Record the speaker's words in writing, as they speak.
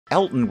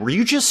Elton, were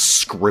you just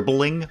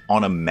scribbling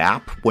on a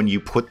map when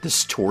you put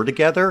this tour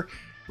together?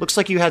 Looks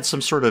like you had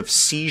some sort of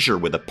seizure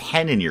with a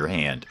pen in your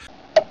hand.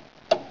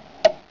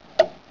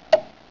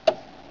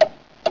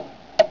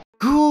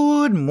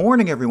 Good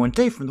morning, everyone.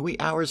 Dave from the Wee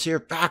Hours here,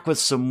 back with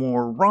some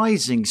more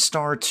Rising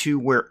Star 2,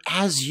 where,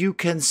 as you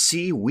can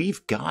see,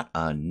 we've got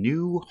a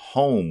new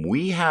home.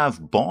 We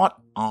have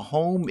bought a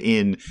home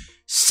in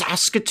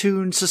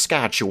Saskatoon,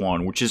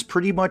 Saskatchewan, which is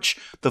pretty much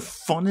the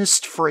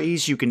funnest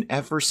phrase you can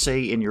ever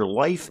say in your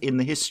life in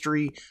the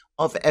history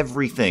of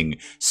everything.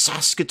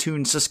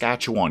 Saskatoon,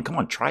 Saskatchewan. Come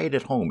on, try it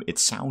at home. It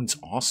sounds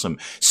awesome.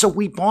 So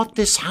we bought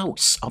this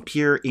house up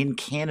here in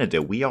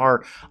Canada. We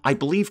are, I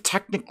believe,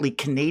 technically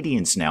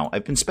Canadians now.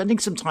 I've been spending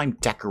some time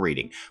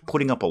decorating,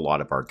 putting up a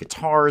lot of our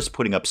guitars,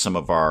 putting up some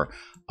of our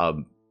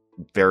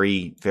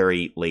very,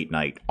 very late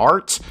night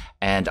art,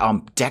 and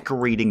I'm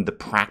decorating the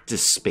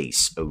practice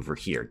space over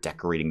here,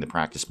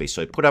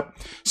 So I put up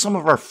some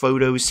of our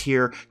photos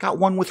here, got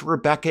one with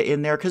Rebecca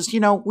in there, because, you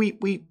know, we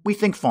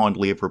think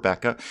fondly of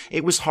Rebecca.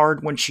 It was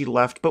hard when she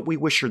left, but we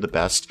wish her the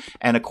best.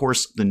 And of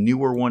course, the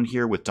newer one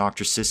here with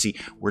Dr. Sissy,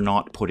 we're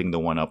not putting the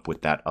one up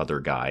with that other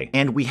guy.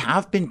 And we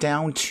have been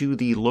down to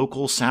the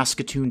local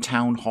Saskatoon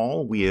Town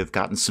Hall. We have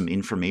gotten some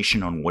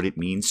information on what it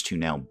means to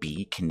now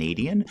be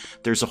Canadian.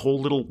 There's a whole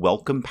little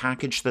welcome package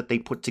that they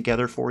put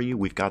together for you.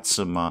 We've got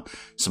some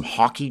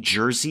hockey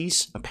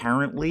jerseys,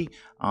 apparently.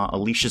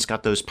 Alicia's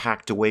got those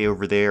packed away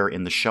over there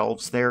in the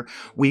shelves there.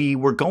 We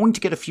were going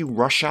to get a few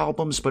Rush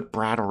albums, but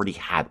Brad already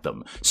had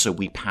them, so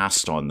we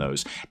passed on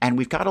those. And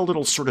we've got a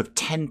little sort of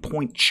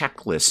 10-point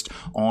checklist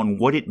on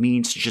what it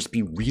means to just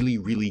be really,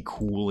 really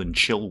cool and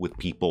chill with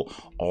people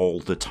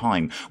all the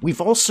time.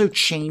 We've also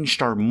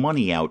changed our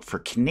money out for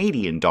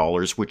Canadian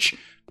dollars, which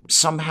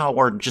somehow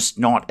are just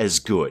not as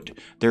good.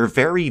 They're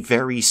very,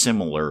 very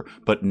similar,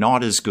 but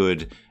not as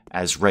good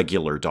as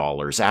regular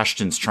dollars.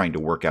 Ashton's trying to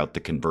work out the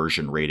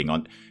conversion rating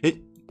on it.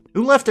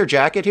 Who left their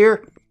jacket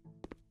here?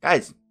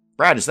 Guys,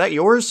 Brad, is that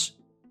yours?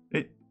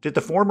 Did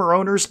the former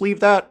owners leave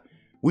that?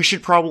 We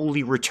should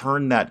probably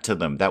return that to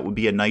them. That would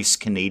be a nice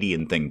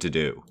Canadian thing to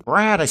do.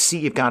 Brad, I see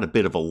you've got a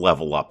bit of a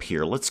level up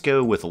here. Let's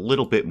go with a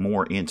little bit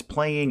more into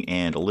playing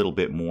and a little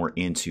bit more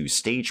into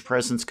stage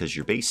presence, because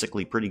you're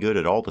basically pretty good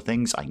at all the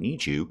things I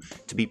need you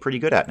to be pretty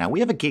good at. Now, we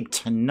have a gig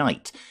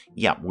tonight.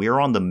 Yeah, we're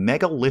on the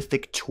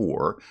Megalithic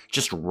Tour,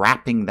 just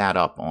wrapping that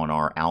up on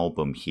our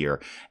album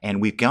here.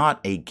 And we've got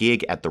a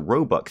gig at the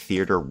Roebuck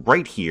Theatre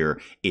right here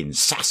in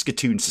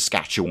Saskatoon,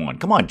 Saskatchewan.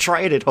 Come on,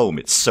 try it at home.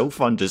 It's so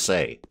fun to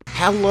say.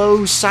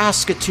 Hello,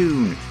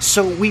 Saskatoon.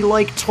 So we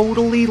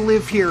totally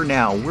live here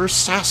now. We're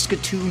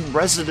Saskatoon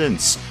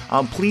residents.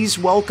 Please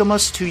welcome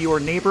us to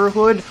your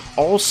neighborhood.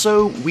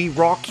 Also, we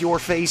rock your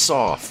face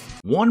off.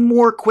 One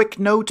more quick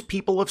note,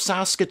 people of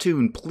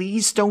Saskatoon,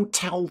 please don't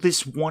tell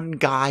this one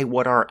guy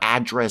what our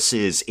address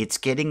is. It's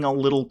getting a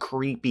little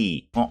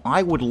creepy. Well,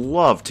 I would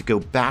love to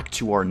go back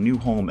to our new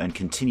home and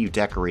continue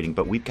decorating,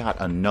 but we've got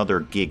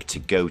another gig to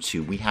go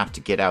to. We have to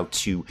get out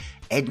to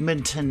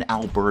Edmonton,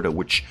 Alberta,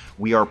 which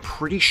we are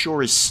pretty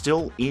sure is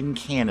still in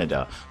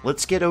Canada.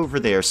 Let's get over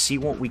there, see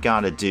what we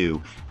gotta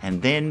do, and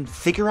then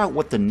figure out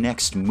what the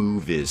next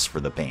move is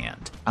for the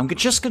band. I'm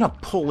just gonna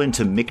pull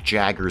into Mick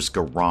Jagger's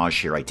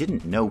garage here. I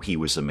didn't know he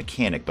was a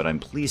mechanic, but I'm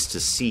pleased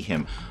to see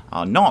him.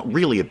 Not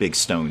really a big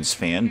Stones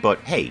fan, but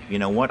hey, you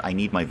know what? I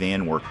need my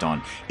van worked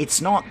on.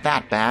 It's not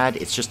that bad.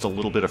 It's just a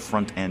little bit of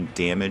front-end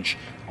damage,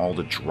 all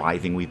the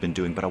driving we've been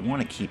doing, but I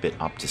want to keep it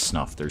up to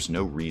snuff. There's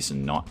no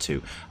reason not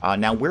to.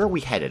 Now, where are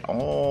we headed?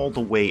 All the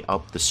way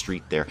up the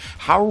street there.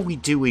 How are we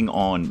doing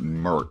on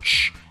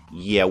merch?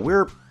 Yeah,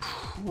 we're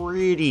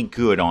pretty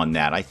good on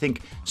that. I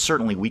think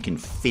certainly we can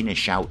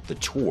finish out the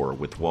tour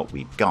with what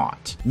we've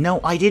got.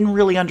 No, I didn't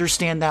really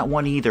understand that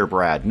one either,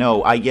 Brad.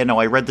 No,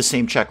 I read the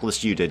same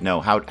checklist you did.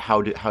 No, how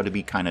to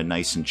be kind of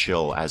nice and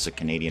chill as a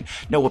Canadian.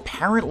 No,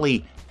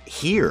 apparently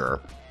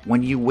here,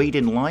 when you wait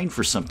in line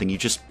for something, you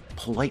just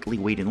politely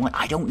wait in line.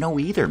 I don't know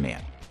either,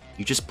 man.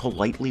 You just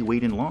politely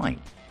wait in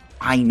line.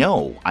 I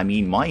know. I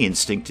mean, my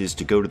instinct is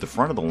to go to the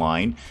front of the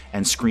line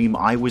and scream,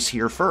 "I was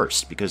here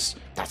first," because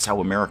that's how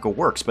America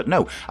works. But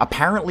no,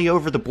 apparently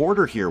over the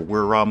border here,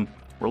 we're a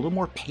little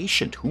more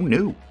patient. Who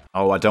knew?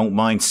 Oh, I don't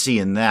mind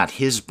seeing that.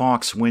 His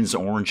box wins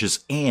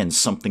oranges and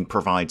Something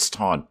Provides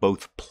Todd,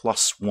 both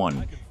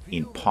 +1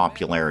 in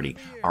popularity.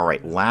 All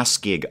right,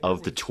 last gig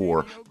of the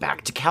tour,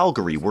 back to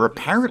Calgary, where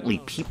apparently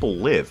people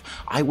live.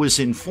 I was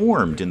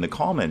informed in the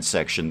comments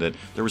section that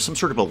there was some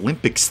sort of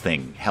Olympics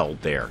thing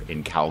held there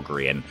in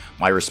Calgary, and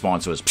my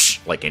response was, psh,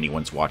 like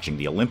anyone's watching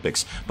the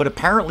Olympics. But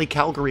apparently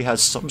Calgary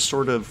has some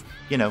sort of,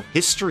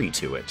 history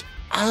to it.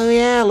 Oh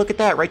yeah, look at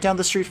that, right down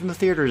the street from the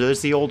theater,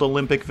 there's the old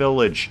Olympic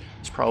Village.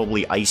 It's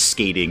probably ice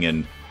skating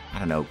and, I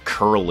don't know,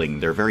 curling.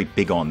 They're very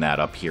big on that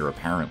up here,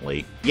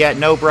 apparently. Yeah,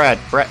 no, Brad,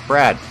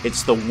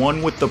 it's the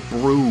one with the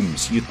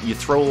brooms. You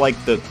throw,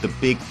 the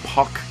big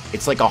puck.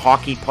 It's like a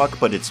hockey puck,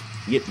 but it's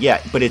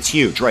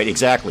huge, right,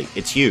 exactly.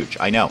 It's huge,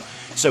 I know.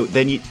 So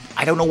then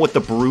I don't know what the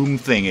broom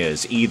thing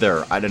is,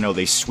 either. I don't know,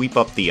 they sweep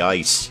up the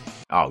ice.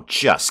 Oh,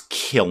 just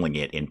killing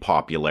it in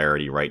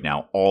popularity right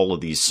now. All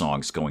of these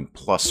songs going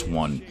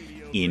 +1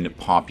 in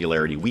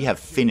popularity. We have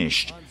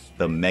finished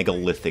the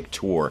megalithic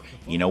tour.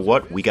 You know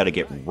what? We got to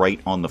get right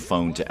on the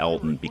phone to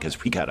Elton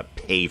because we got to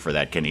pay for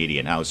that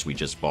Canadian house we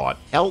just bought.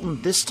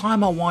 Elton, this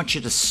time I want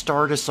you to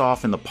start us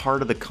off in the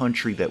part of the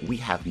country that we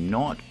have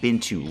not been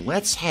to.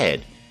 Let's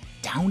head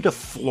down to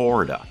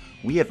Florida.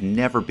 We have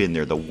never been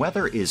there. The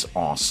weather is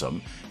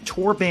awesome.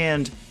 Tour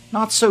band,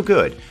 not so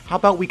good. How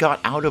about we got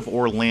out of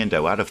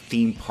Orlando, out of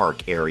theme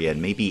park area,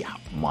 and maybe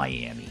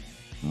Miami?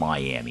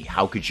 Miami.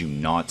 How could you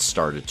not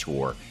start a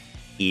tour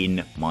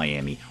in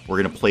Miami?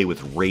 We're going to play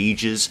with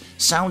Rages.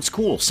 Sounds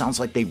cool. Sounds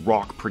like they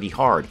rock pretty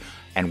hard.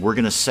 And we're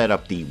going to set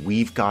up the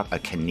We've Got a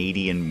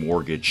Canadian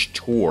Mortgage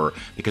tour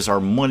because our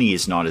money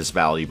is not as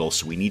valuable,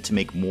 so we need to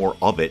make more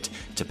of it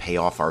to pay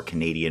off our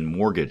Canadian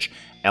mortgage.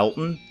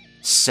 Elton,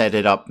 set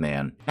it up,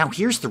 man. Now,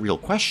 here's the real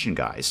question,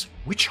 guys.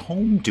 Which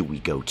home do we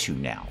go to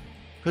now?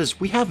 Because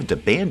we haven't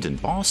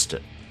abandoned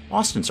Boston.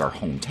 Boston's our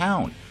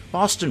hometown.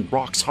 Boston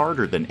rocks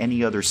harder than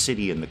any other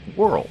city in the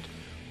world.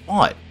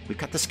 But we've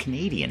got this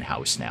Canadian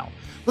house now.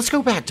 Let's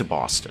go back to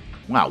Boston.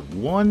 Wow,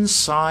 one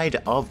side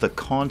of the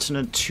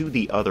continent to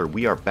the other.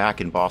 We are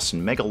back in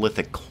Boston.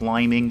 Megalithic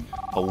climbing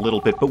a little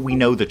bit, but we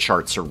know the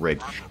charts are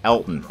rigged.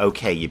 Elton,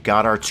 okay, you've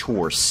got our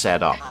tour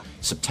set up.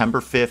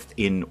 September 5th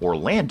in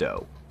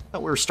Orlando. I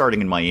thought we were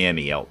starting in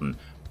Miami, Elton.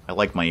 I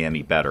like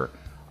Miami better.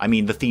 I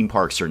mean, the theme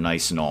parks are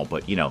nice and all,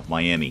 but, you know,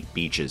 Miami,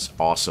 beaches,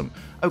 awesome.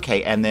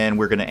 Okay, and then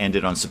we're going to end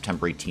it on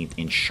September 18th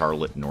in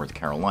Charlotte, North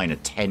Carolina.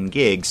 10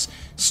 gigs,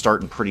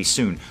 starting pretty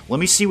soon. Let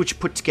me see what you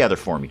put together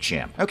for me,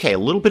 champ. Okay, a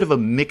little bit of a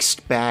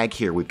mixed bag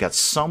here. We've got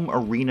some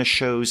arena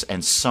shows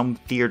and some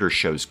theater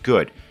shows.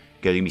 Good.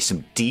 Getting me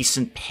some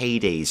decent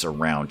paydays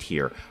around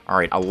here. All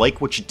right, I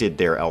like what you did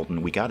there,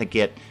 Elton. We got to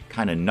get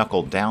kind of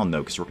knuckled down,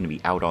 though, because we're going to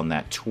be out on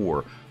that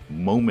tour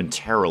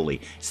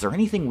momentarily. Is there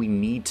anything we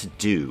need to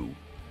do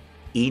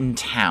in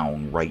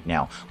town right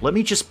now? Let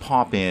me just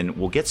pop in.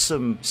 We'll get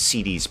some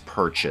CDs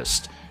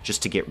purchased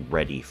just to get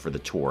ready for the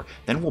tour.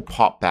 Then we'll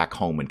pop back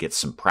home and get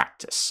some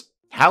practice.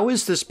 How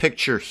is this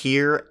picture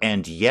here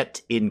and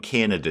yet in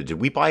Canada? Did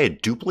we buy a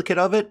duplicate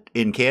of it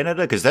in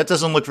Canada? Because that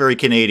doesn't look very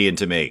Canadian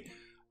to me.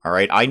 All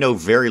right, I know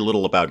very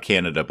little about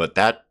Canada, but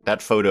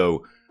that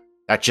photo,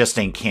 that just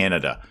ain't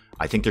Canada.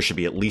 I think there should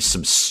be at least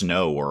some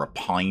snow or a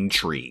pine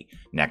tree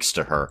next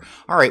to her.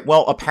 All right,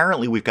 well,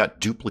 apparently we've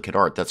got duplicate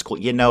art. That's cool.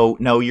 You know,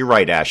 no, you're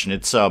right, Ashton.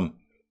 It's a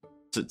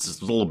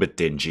little bit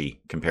dingy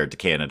compared to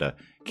Canada.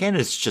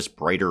 Canada's just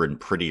brighter and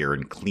prettier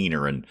and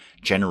cleaner and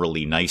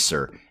generally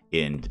nicer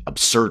and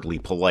absurdly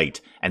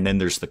polite. And then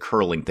there's the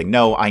curling thing.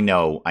 No, I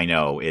know.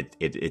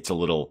 It's a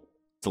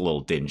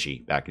little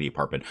dingy back in the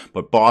apartment.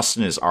 But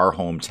Boston is our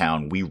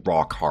hometown. We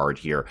rock hard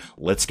here.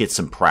 Let's get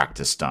some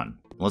practice done.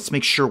 Let's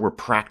make sure we're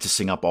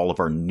practicing up all of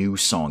our new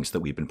songs that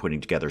we've been putting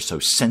together. So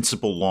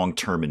sensible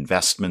long-term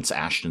investments,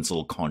 Ashton's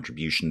little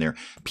contribution there.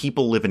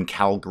 People live in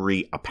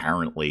Calgary,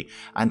 apparently.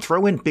 And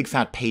throw in Big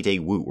Fat Payday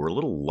Woo. We're a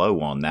little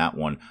low on that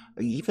one.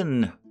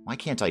 Even Why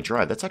Can't I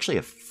Drive? That's actually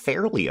a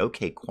fairly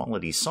okay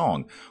quality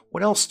song.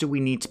 What else do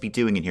we need to be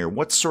doing in here?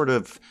 What sort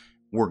of...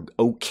 We're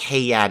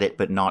okay at it,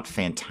 but not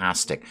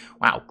fantastic.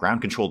 Wow,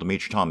 Ground Control to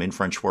Major Tom in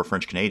French for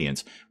French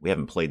Canadians. We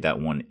haven't played that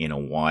one in a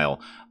while.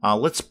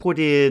 Let's put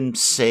in,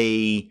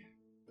 say,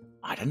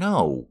 I don't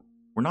know.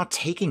 We're not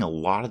taking a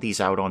lot of these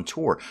out on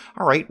tour.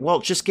 All right, well,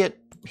 just get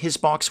His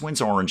Box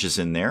Wins Oranges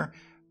in there.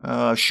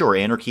 Sure,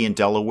 Anarchy in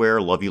Delaware,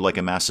 Love You Like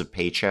a Massive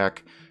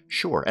Paycheck.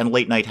 Sure, and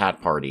Late Night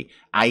Hat Party.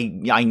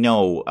 I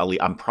know,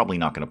 I'm probably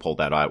not going to pull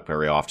that out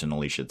very often,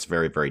 Alicia. It's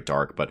very, very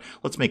dark, but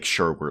let's make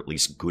sure we're at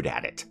least good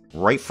at it.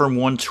 Right from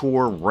one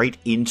tour, right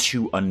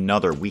into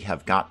another. We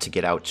have got to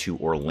get out to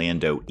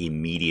Orlando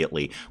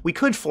immediately. We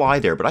could fly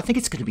there, but I think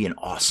it's going to be an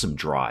awesome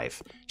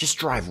drive. Just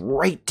drive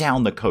right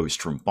down the coast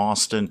from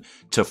Boston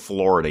to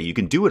Florida. You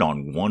can do it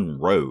on one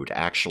road,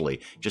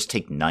 actually. Just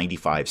take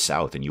 95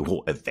 south and you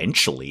will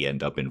eventually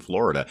end up in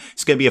Florida.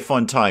 It's going to be a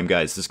fun time,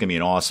 guys. This is going to be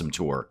an awesome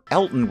tour.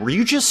 Elton, were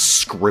you just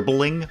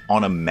scribbling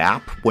on a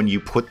map when you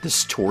put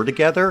this tour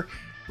together?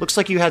 Looks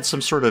like you had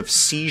some sort of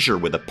seizure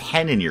with a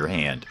pen in your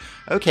hand.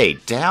 Okay,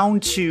 down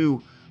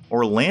to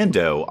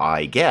Orlando,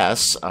 I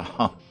guess.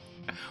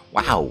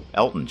 Wow,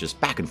 Elton,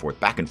 just back and forth,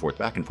 back and forth,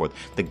 back and forth.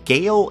 The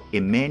Gale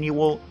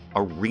Emanuel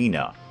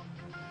Arena.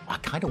 I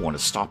kind of want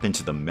to stop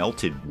into the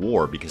Melted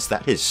War because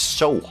that is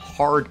so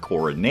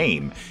hardcore a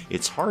name,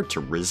 it's hard to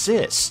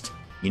resist.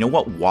 You know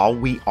what? While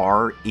we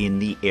are in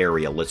the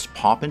area, let's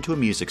pop into a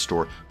music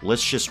store.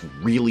 Let's just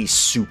really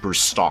super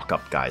stock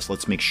up, guys.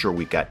 Let's make sure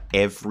we've got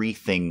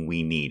everything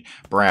we need.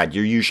 Brad,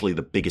 you're usually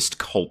the biggest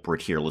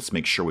culprit here. Let's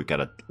make sure we've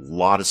got a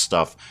lot of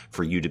stuff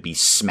for you to be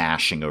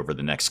smashing over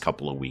the next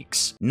couple of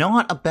weeks.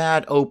 Not a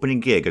bad opening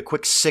gig. A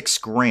quick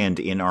 $6,000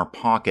 in our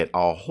pocket.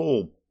 A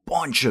whole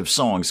bunch of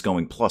songs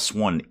going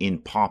 +1 in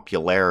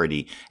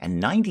popularity, and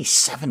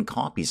 97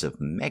 copies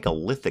of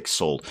Megalithic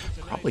sold.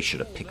 Probably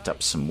should have picked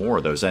up some more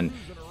of those. And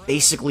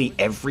Basically,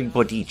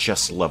 everybody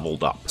just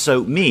leveled up.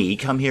 So me,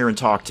 come here and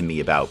talk to me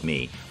about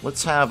me.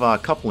 Let's have a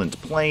couple into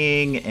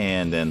playing,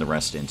 and then the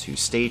rest into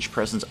stage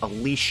presence.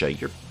 Alicia,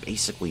 you're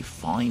basically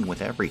fine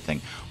with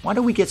everything. Why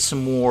don't we get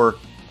some more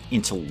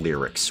into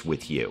lyrics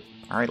with you?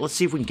 Alright, let's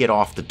see if we can get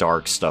off the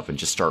dark stuff and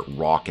just start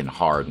rocking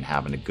hard and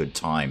having a good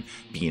time,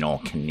 being all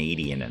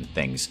Canadian and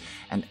things.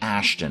 And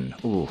Ashton,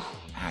 ooh,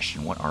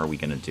 Ashton, what are we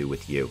going to do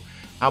with you?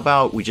 How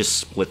about we just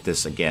split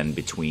this again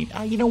between,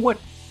 you know what?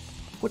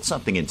 Put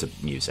something into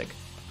music.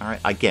 Alright,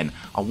 again,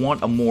 I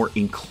want a more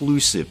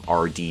inclusive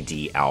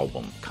RDD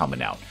album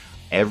coming out.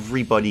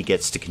 Everybody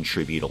gets to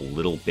contribute a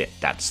little bit.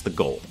 That's the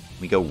goal.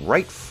 We go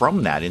right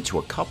from that into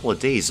a couple of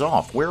days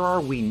off. Where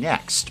are we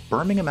next?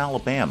 Birmingham,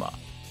 Alabama.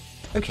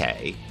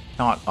 Okay,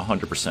 not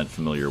 100%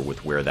 familiar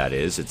with where that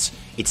is.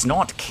 It's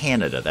not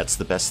Canada. That's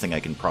the best thing I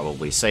can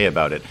probably say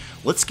about it.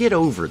 Let's get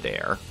over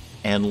there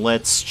and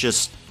let's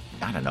just,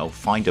 I don't know,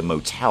 find a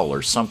motel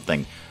or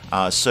something.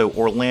 So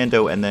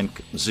Orlando, and then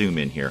zoom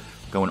in here,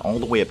 going all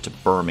the way up to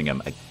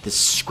Birmingham. This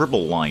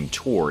scribble line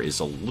tour is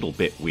a little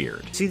bit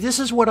weird. See, this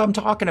is what I'm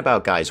talking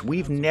about, guys.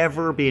 We've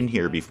never been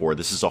here before.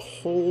 This is a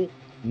whole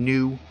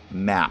new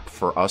map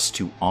for us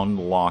to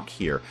unlock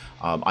here.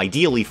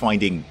 Ideally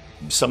finding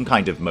some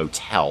kind of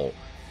motel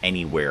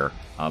anywhere.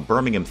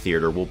 Birmingham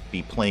Theater, we'll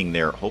be playing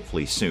there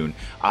hopefully soon.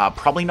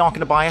 Probably not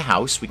going to buy a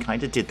house. We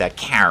kind of did that.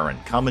 Karen,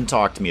 come and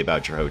talk to me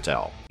about your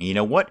hotel. You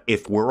know what?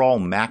 If we're all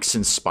Max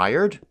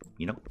inspired,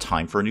 you know,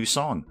 time for a new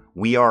song.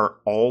 We are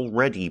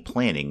already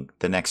planning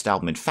the next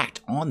album. In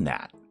fact, on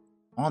that,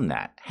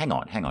 hang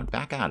on,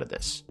 back out of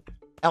this.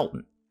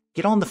 Elton,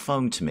 get on the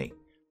phone to me.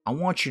 I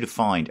want you to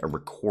find a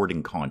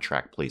recording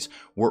contract, please.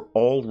 We're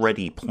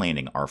already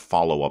planning our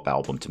follow-up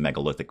album to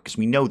Megalithic because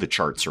we know the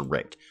charts are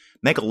rigged.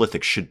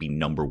 Megalithic should be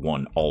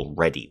 #1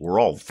 already. We're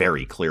all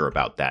very clear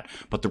about that.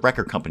 But the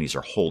record companies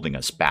are holding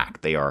us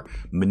back. They are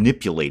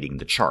manipulating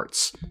the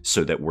charts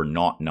so that we're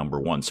not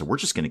 #1. So we're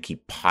just going to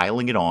keep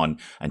piling it on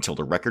until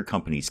the record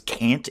companies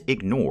can't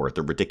ignore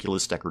the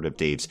ridiculous Decorative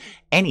Daves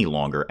any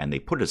longer, and they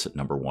put us at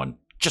 #1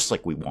 just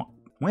like we want.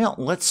 Well,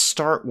 let's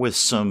start with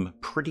some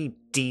pretty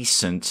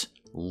decent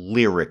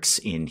lyrics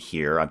in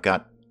here. I've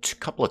got a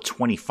couple of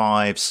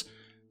 25s.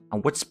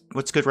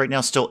 What's good right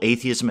now? Still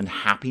Atheism and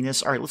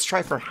Happiness. All right, let's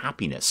try for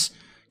Happiness,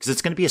 because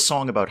it's going to be a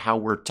song about how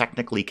we're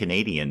technically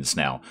Canadians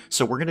now.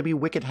 So we're going to be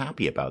wicked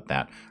happy about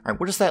that. All right,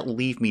 what does that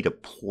leave me to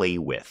play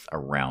with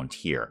around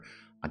here?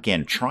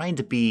 Again, trying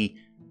to be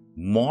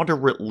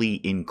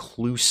moderately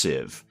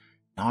inclusive.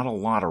 Not a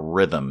lot of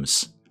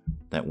rhythms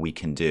that we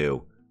can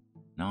do.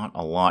 Not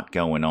a lot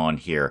going on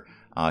here.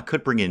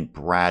 Could bring in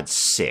Brad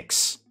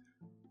 6.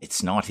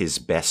 It's not his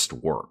best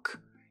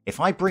work. If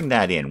I bring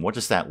that in, what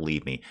does that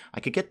leave me? I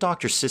could get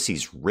Dr.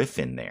 Sissy's riff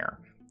in there.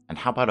 And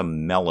how about a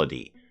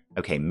melody?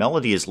 Okay,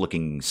 melody is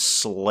looking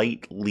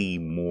slightly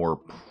more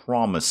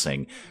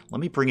promising.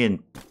 Let me bring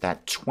in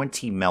that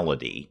 20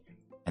 melody.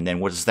 And then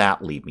what does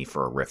that leave me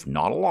for a riff?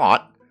 Not a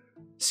lot.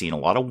 Seeing a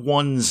lot of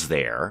ones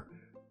there.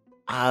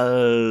 Dr.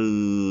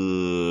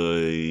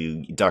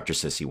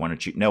 Sissy, why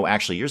don't you... No,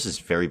 actually, yours is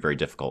very, very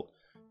difficult.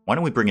 Why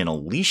don't we bring in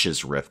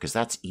Alicia's riff, because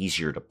that's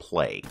easier to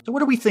play. So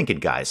what are we thinking,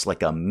 guys?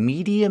 Like a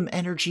medium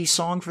energy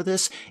song for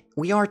this?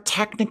 We are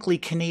technically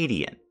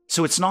Canadian,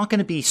 so it's not going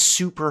to be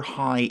super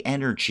high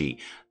energy.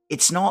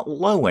 It's not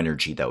low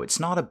energy, though. It's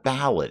not a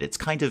ballad. It's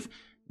kind of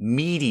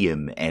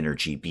medium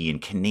energy being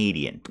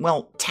Canadian.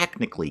 Well,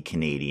 technically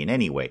Canadian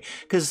anyway,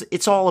 because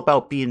it's all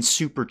about being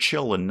super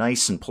chill and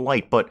nice and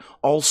polite, but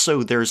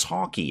also there's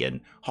hockey,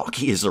 and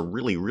hockey is a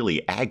really,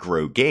 really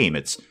aggro game.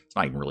 It's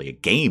not even really a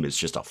game, it's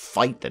just a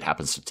fight that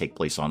happens to take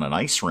place on an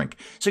ice rink.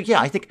 So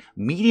yeah, I think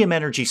medium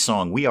energy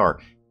song, we are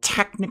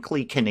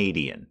technically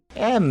Canadian.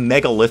 And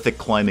Megalithic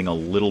climbing a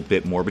little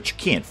bit more, but you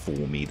can't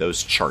fool me.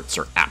 Those charts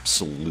are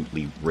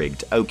absolutely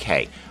rigged.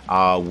 Okay,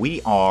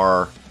 we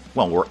are...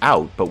 Well, we're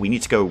out, but we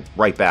need to go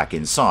right back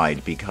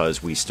inside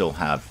because we still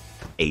have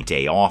a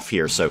day off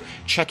here. So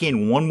check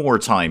in one more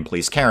time,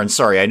 please. Karen,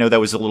 sorry, I know that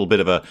was a little bit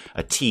of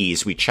a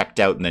tease. We checked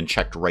out and then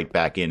checked right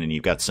back in, and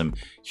you've got some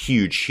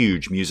huge,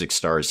 huge music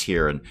stars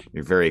here, and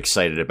you're very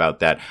excited about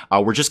that.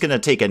 We're just going to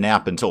take a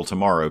nap until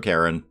tomorrow,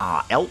 Karen.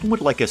 Elton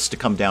would like us to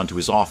come down to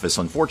his office.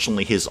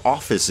 Unfortunately, his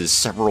office is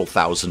several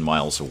thousand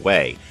miles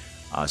away.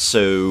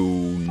 So,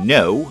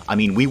 no. I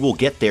mean, we will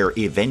get there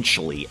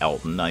eventually,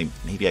 Elton.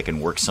 Maybe I can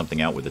work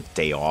something out with a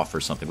day off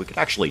or something. We could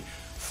actually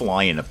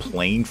fly in a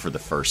plane for the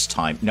first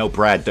time. No,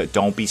 Brad,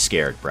 don't be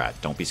scared, Brad.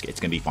 Don't be scared.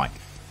 It's going to be fine.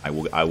 I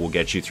will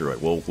get you through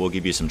it. We'll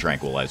give you some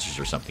tranquilizers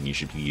or something. You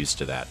should be used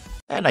to that.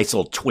 A nice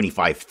little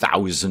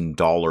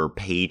 $25,000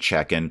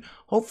 paycheck, and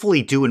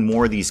hopefully doing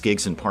more of these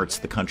gigs in parts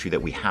of the country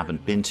that we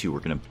haven't been to. We're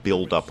going to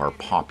build up our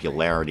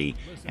popularity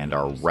and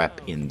our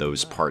rep in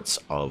those parts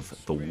of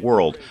the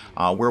world.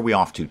 Where are we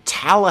off to?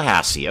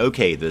 Tallahassee.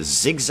 Okay, the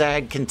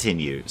zigzag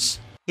continues.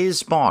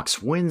 His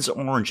box wins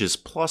oranges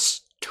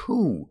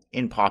 +2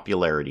 in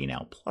popularity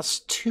now.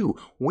 +2.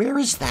 Where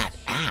is that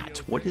at?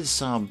 What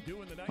is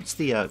what's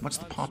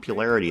the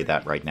popularity of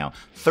that right now?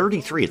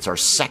 33. It's our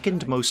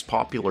second most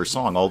popular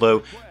song.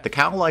 Although the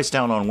Cow Lies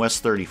Down on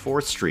West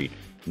 34th Street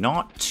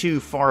not too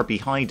far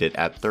behind it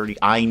at 30.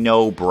 I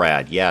know,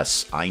 Brad.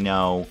 Yes, I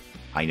know.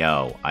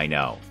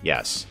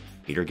 Yes.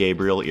 Peter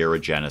Gabriel era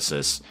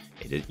Genesis.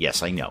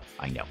 Yes, I know.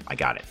 I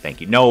got it.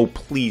 Thank you. No,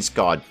 please,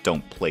 God,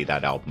 don't play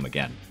that album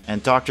again.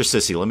 And Dr.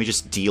 Sissy, let me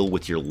just deal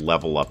with your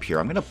level up here.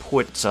 I'm going to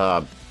put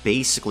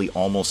basically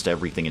almost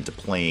everything into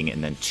playing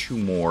and then 2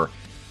 more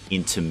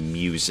into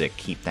music.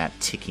 Keep that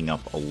ticking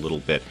up a little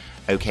bit.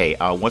 Okay,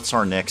 what's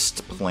our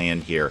next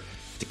plan here?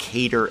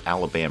 Decatur,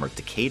 Alabama.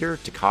 Decatur?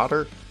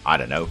 I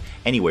don't know.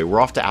 Anyway,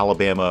 we're off to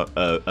Alabama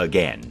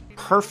again.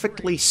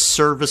 Perfectly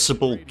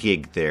serviceable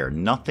gig there.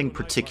 Nothing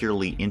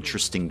particularly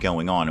interesting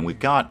going on. And we've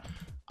got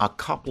a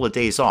couple of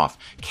days off.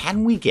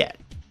 Can we get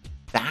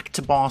back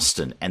to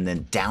Boston and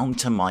then down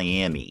to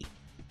Miami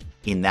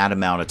in that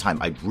amount of time?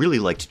 I'd really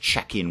like to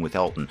check in with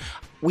Elton.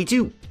 We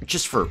do,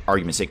 just for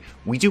argument's sake,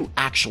 we do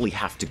actually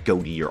have to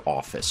go to your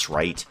office,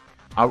 right?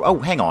 Oh,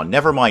 hang on.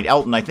 Never mind.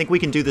 Elton, I think we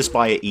can do this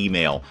via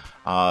email.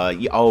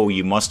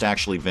 You must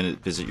actually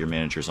visit your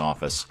manager's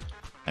office.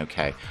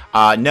 Okay.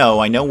 No,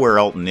 I know where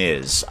Elton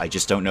is. I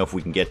just don't know if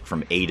we can get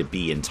from A to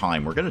B in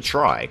time. We're going to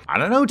try. I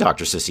don't know,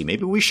 Dr. Sissy.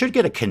 Maybe we should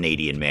get a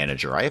Canadian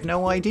manager. I have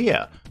no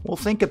idea. We'll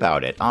think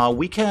about it.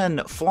 We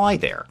can fly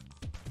there.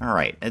 All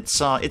right. It's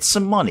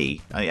some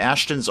money.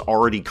 Ashton's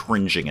already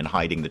cringing and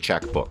hiding the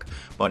checkbook.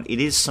 But it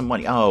is some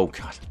money. Oh,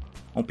 God.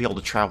 Won't be able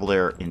to travel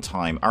there in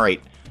time. All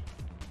right.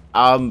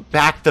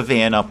 Back the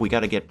van up. We got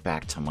to get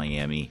back to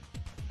Miami.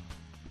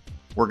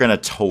 We're going to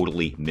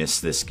totally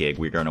miss this gig.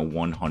 We're going to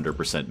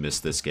 100% miss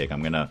this gig.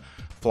 I'm going to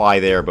fly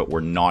there, but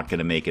we're not going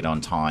to make it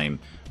on time.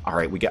 All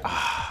right,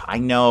 I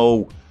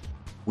know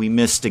we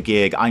missed a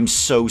gig. I'm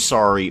so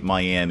sorry,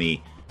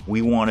 Miami.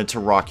 We wanted to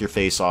rock your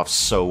face off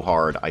so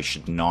hard. I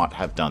should not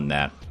have done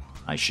that.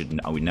 I should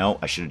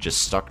have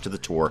just stuck to the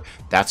tour.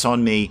 That's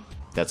on me.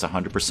 That's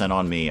 100%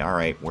 on me. All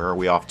right, where are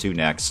we off to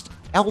next?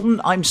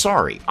 Elton, I'm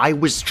sorry. I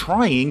was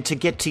trying to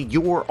get to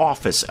your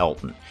office,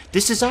 Elton.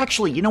 This is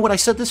actually, you know what, I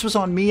said this was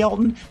on me,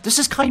 Elton? This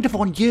is kind of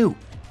on you.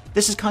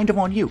 This is kind of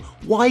on you.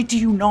 Why do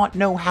you not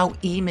know how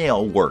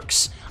email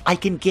works? I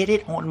can get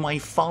it on my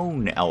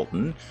phone,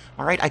 Elton.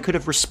 All right, I could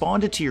have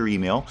responded to your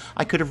email.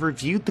 I could have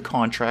reviewed the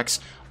contracts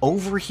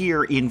over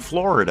here in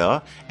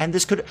Florida, and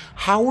this could...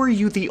 How are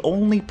you the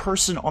only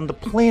person on the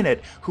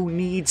planet who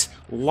needs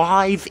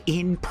live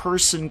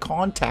in-person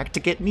contact to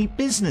get any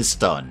business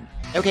done?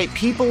 Okay,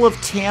 people of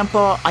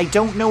Tampa, I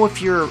don't know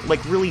if you're,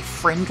 like, really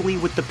friendly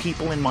with the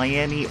people in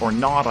Miami or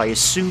not. I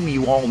assume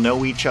you all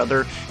know each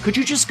other. Could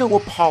you just go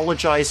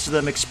apologize to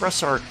them,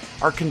 express our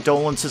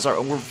condolences?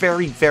 We're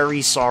very,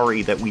 very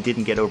sorry that we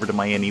didn't get over to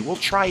Miami. We'll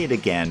try it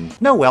again.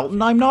 No,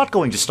 Elton, I'm not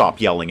going to stop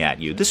yelling at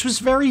you. This was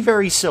very,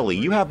 very silly.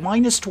 You have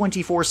minus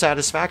 24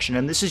 satisfaction,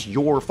 and this is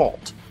your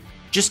fault.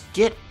 Just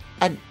get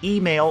an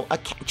email.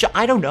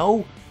 I don't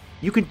know.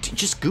 You can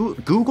just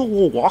Google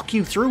will walk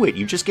you through it.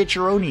 You just get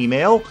your own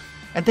email,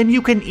 and then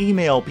you can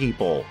email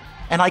people.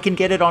 And I can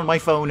get it on my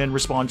phone and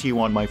respond to you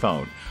on my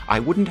phone. I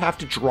wouldn't have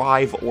to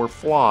drive or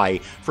fly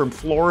from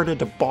Florida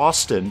to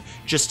Boston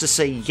just to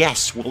say,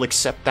 yes, we'll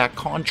accept that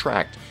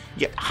contract.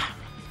 Yeah,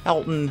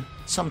 Elton,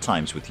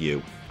 sometimes with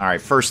you. All right,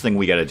 first thing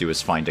we got to do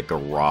is find a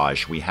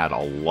garage. We had a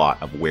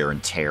lot of wear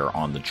and tear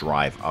on the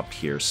drive up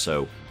here,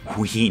 so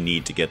we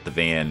need to get the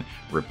van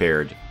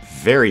repaired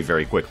very,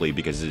 very quickly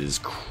because it is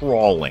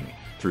crawling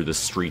through the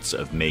streets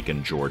of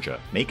Macon, Georgia.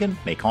 Macon?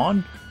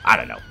 Macon? I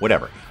don't know.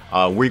 Whatever.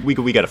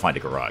 We got to find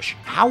a garage.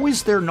 How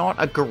is there not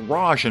a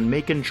garage in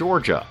Macon,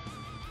 Georgia?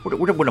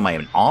 What am I,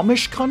 an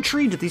Amish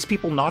country? Do these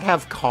people not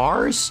have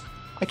cars?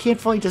 I can't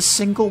find a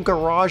single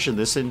garage in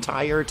this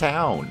entire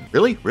town.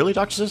 Really? Really,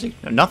 Dr. Sissy?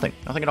 No, nothing.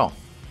 Nothing at all.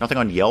 Nothing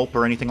on Yelp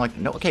or anything like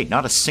that? No, okay,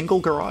 not a single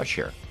garage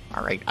here.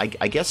 All right,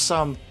 I guess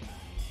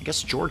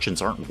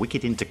Georgians aren't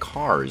wicked into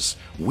cars.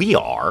 We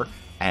are,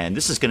 and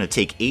this is going to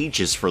take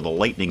ages for the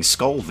Lightning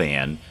Skull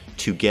van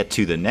to get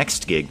to the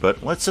next gig,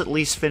 but let's at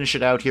least finish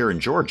it out here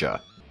in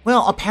Georgia.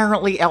 Well,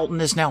 apparently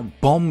Elton is now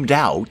bummed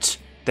out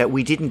that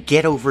we didn't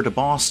get over to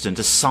Boston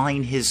to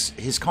sign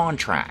his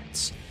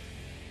contracts.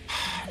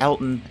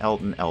 Elton.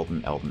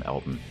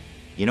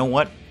 You know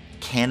what?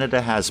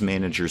 Canada has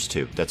managers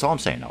too. That's all I'm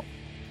saying, Elton.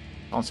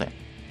 All I'm saying.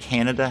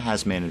 Canada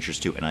has managers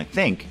too, and I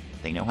think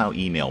they know how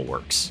email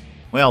works.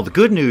 Well, the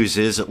good news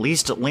is at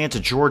least Atlanta,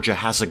 Georgia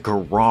has a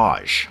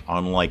garage,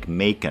 unlike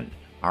Macon.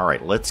 All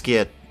right, let's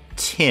get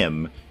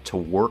Tim to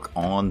work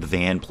on the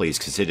van, please,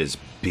 because it is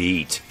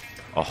beat.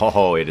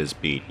 Oh, it is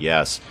beat,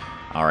 yes.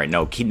 All right,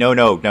 no,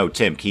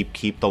 Tim,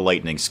 keep the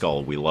Lightning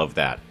Skull. We love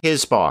that.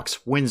 His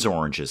box wins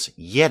oranges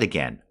yet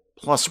again.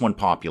 +1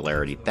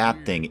 popularity.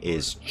 That thing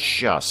is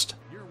just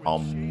a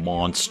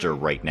monster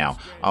right now.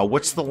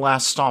 What's the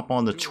last stop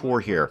on the tour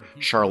here?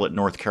 Charlotte,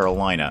 North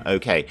Carolina.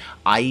 Okay,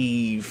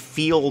 I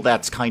feel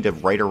that's kind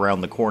of right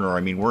around the corner.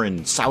 I mean, we're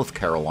in South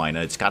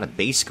Carolina. It's got to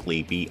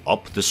basically be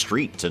up the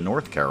street to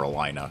North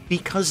Carolina.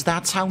 Because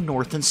that's how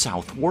North and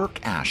South work,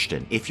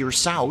 Ashton. If you're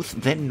South,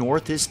 then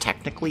North is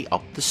technically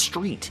up the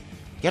street.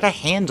 Get a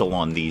handle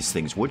on these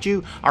things, would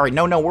you? All right,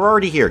 no, we're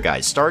already here,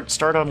 guys. Start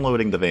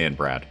unloading the van,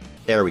 Brad.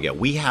 There we go.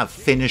 We have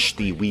finished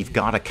the We've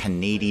Got a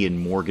Canadian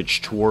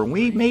Mortgage tour.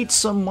 We made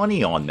some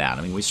money on that.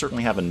 I mean, we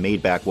certainly haven't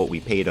made back what we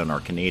paid on our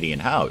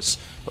Canadian house,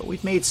 but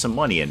we've made some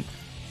money, and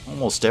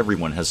almost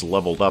everyone has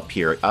leveled up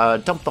here.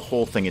 Dump the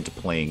whole thing into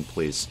playing,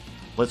 please.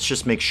 Let's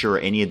just make sure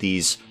any of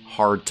these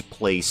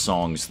hard-to-play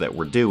songs that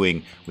we're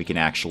doing, we can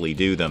actually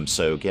do them.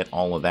 So get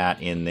all of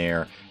that in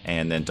there,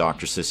 and then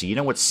Dr. Sissy. You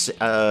know what?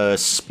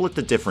 Split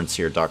the difference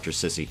here, Dr.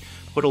 Sissy.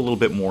 Put a little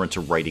bit more into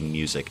writing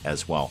music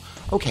as well.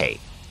 Okay.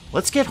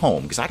 Let's get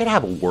home, because I gotta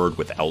have a word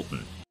with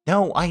Elton.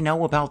 No, I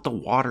know about the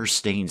water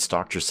stains,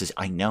 Dr. Sissy.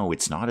 I know,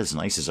 it's not as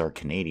nice as our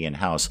Canadian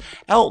house.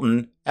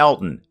 Elton.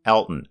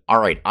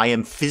 Alright, I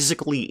am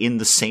physically in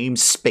the same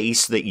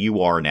space that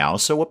you are now,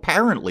 so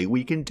apparently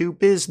we can do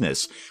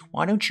business.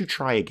 Why don't you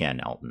try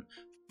again, Elton?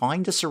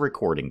 Find us a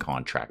recording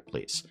contract,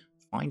 please.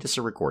 Find us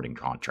a recording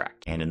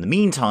contract. And in the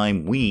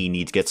meantime, we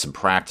need to get some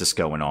practice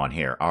going on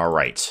here.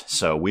 Alright,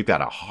 so we've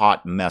got a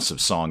hot mess of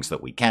songs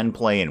that we can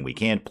play and we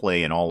can't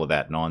play and all of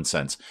that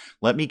nonsense.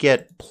 Let me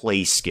get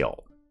play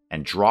skill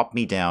and drop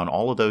me down.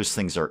 All of those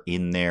things are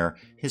in there.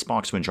 His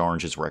Boxwinch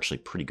Oranges were actually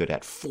pretty good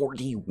at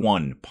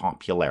 41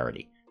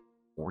 popularity.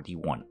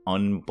 41.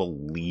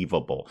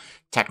 Unbelievable.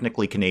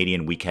 Technically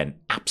Canadian, we can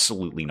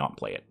absolutely not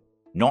play it.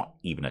 Not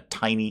even a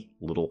tiny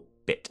little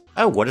bit.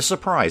 Oh, what a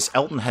surprise.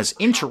 Elton has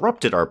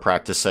interrupted our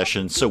practice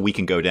session so we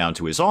can go down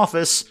to his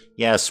office.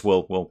 Yes,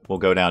 we'll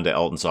go down to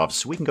Elton's office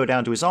so we can go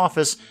down to his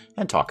office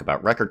and talk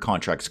about record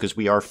contracts, because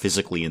we are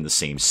physically in the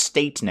same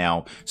state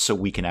now, so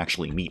we can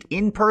actually meet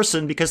in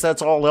person, because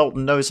that's all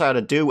Elton knows how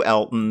to do,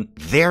 Elton.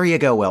 There you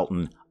go,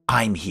 Elton.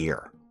 I'm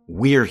here.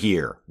 We're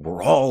here.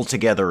 We're all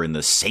together in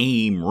the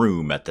same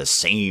room at the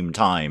same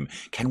time.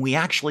 Can we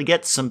actually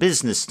get some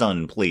business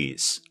done,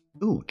 please?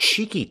 Ooh,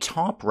 Cheeky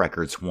Top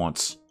Records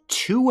wants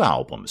 2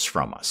 albums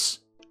from us.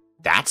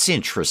 That's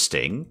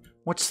interesting.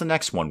 What's the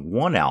next one?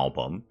 1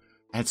 album.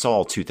 That's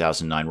all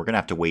 2009. We're going to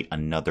have to wait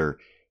another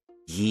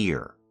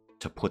year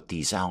to put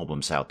these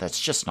albums out.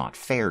 That's just not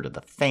fair to the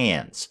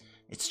fans.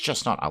 It's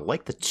just not. I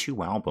like the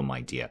 2 album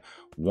idea.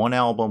 1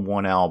 album,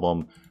 1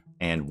 album,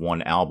 and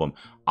 1 album.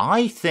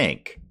 I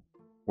think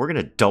we're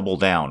going to double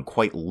down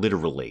quite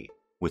literally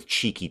with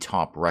Cheeky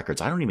Top Records.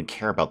 I don't even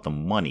care about the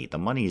money. The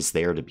money is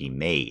there to be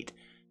made.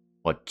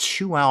 But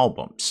 2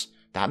 albums.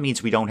 That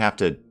means we don't have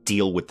to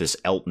deal with this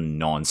Elton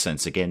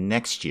nonsense again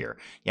next year.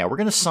 Yeah, we're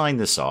going to sign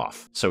this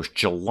off. So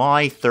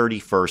July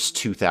 31st,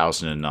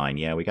 2009.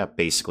 Yeah, we got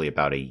basically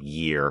about a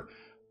year.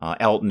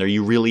 Elton, are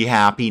you really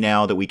happy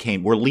now that we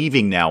came? We're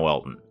leaving now,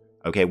 Elton.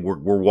 Okay, we're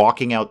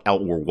walking out.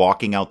 We're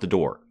walking out the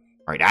door.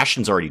 All right,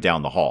 Ashton's already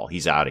down the hall.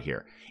 He's out of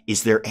here.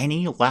 Is there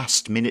any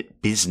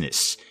last-minute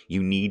business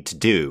you need to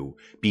do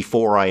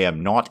before I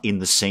am not in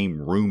the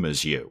same room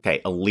as you?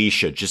 Okay,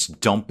 Alicia, just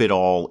dump it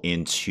all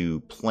into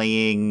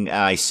playing.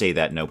 I say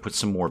that, no, put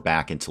some more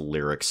back into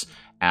lyrics.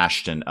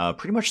 Ashton,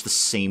 pretty much the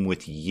same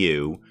with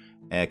you,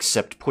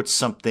 except put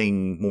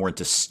something more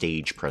into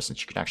stage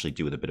presence. You could actually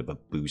do with a bit of a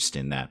boost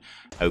in that.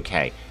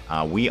 Okay,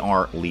 we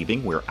are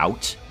leaving. We're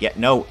out. Yeah,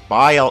 no,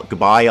 bye,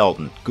 goodbye,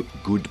 Elton.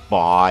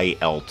 Goodbye,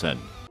 Elton.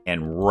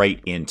 And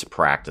right into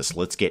practice.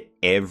 Let's get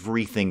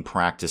everything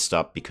practiced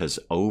up, because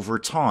over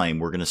time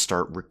we're going to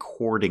start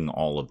recording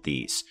all of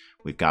these.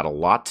 We've got a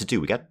lot to do.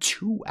 We got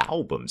 2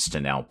 albums to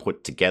now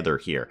put together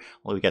here.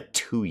 Well, we got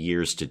 2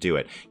 years to do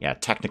it. Yeah,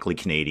 technically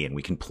Canadian.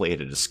 We can play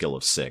it at a skill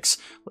of 6.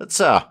 Let's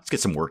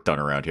get some work done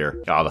around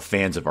here. The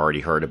fans have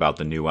already heard about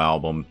the new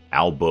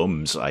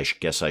albums, I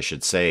guess I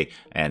should say,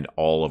 and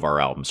all of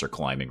our albums are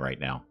climbing right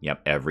now.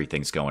 Yep,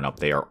 everything's going up.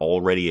 They are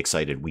already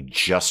excited. We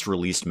just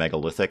released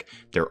Megalithic.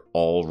 They're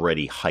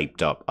already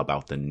hyped up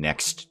about the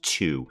next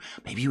 2.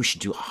 Maybe we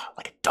should do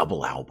like a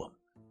double album.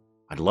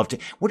 I'd love to.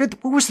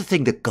 What was the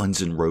thing that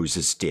Guns N'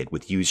 Roses did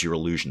with Use Your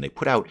Illusion? They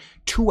put out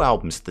 2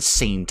 albums at the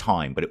same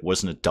time, but it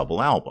wasn't a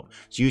double album.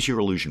 It's Use Your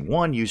Illusion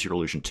 1, Use Your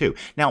Illusion 2.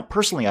 Now,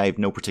 personally, I have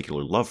no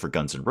particular love for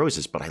Guns N'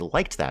 Roses, but I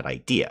liked that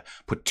idea.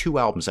 Put 2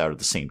 albums out at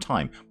the same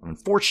time. But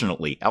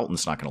unfortunately,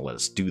 Elton's not going to let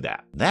us do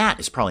that. That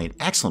is probably an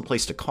excellent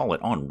place to call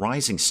it on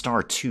Rising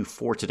Star 2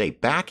 for today.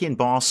 Back in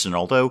Boston,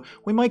 although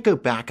we might go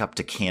back up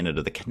to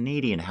Canada. The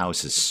Canadian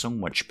house is so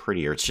much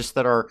prettier. It's just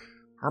that our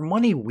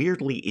money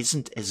weirdly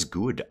isn't as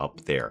good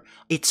up there.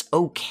 It's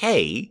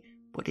okay,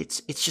 but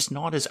it's just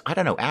not as... I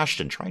don't know,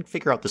 Ashton, try and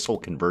figure out this whole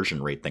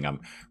conversion rate thing.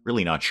 I'm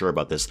really not sure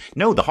about this.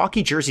 No, the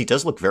hockey jersey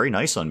does look very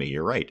nice on me.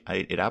 You're right.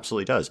 It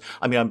absolutely does.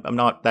 I mean, I'm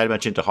not that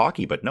much into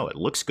hockey, but no, it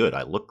looks good.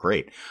 I look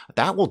great.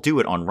 That will do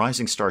it on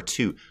Rising Star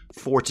 2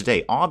 for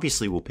today.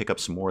 Obviously, we'll pick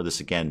up some more of this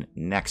again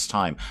next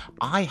time.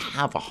 I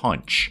have a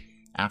hunch,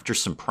 after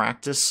some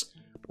practice,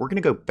 we're going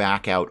to go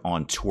back out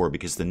on tour,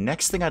 because the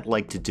next thing I'd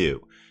like to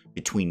do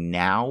between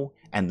now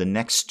and the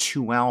next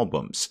 2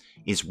 albums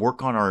is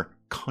work on our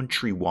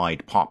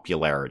countrywide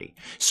popularity.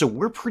 So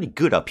we're pretty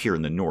good up here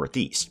in the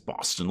Northeast.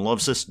 Boston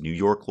loves us, New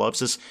York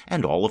loves us,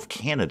 and all of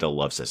Canada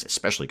loves us,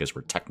 especially because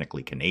we're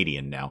technically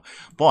Canadian now.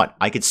 But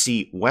I could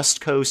see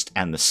West Coast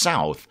and the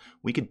South,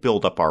 we could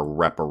build up our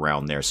rep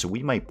around there. So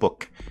we might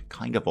book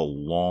kind of a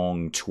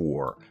long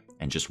tour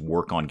and just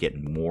work on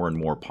getting more and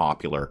more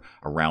popular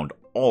around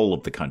all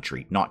of the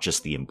country, not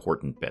just the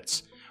important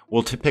bits.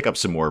 We'll pick up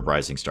some more of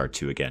Rising Star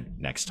 2 again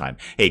next time.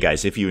 Hey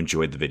guys, if you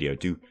enjoyed the video,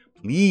 do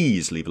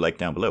please leave a like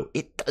down below.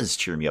 It does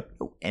cheer me up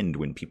no end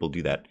when people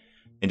do that.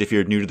 And if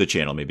you're new to the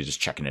channel, maybe just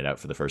checking it out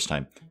for the first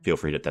time, feel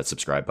free to hit that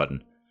subscribe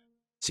button.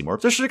 See more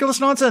of this ridiculous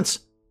nonsense!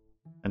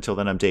 Until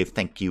then, I'm Dave.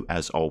 Thank you,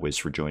 as always,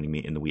 for joining me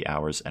in the wee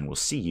hours, and we'll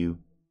see you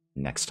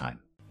next time.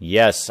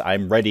 Yes,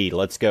 I'm ready.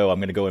 Let's go. I'm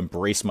going to go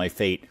embrace my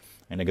fate.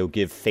 I'm going to go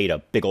give fate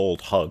a big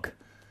old hug.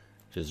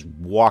 Just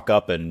walk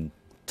up and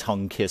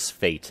tongue kiss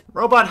fate.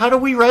 Robot, how do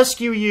we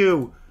rescue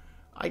you?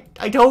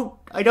 I don't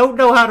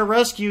know how to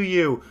rescue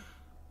you.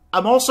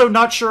 I'm also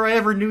not sure I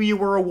ever knew you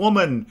were a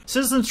woman.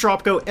 Citizens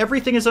Tropco,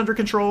 everything is under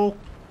control.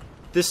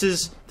 This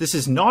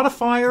is not a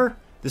fire.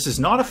 This is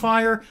not a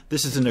fire.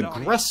 This is an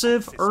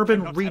aggressive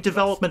urban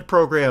redevelopment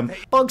program.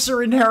 Bugs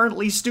are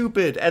inherently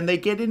stupid, and they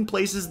get in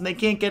places and they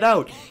can't get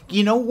out.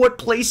 You know what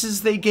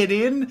places they get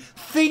in?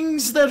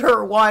 Things that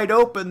are wide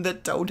open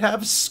that don't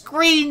have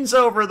screens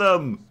over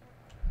them.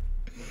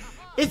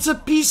 It's a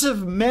piece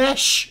of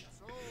mesh.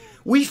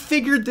 We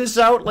figured this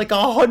out like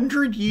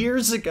 100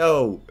 years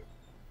ago.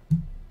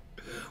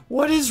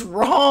 What is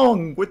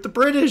wrong with the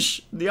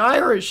British, the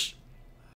Irish?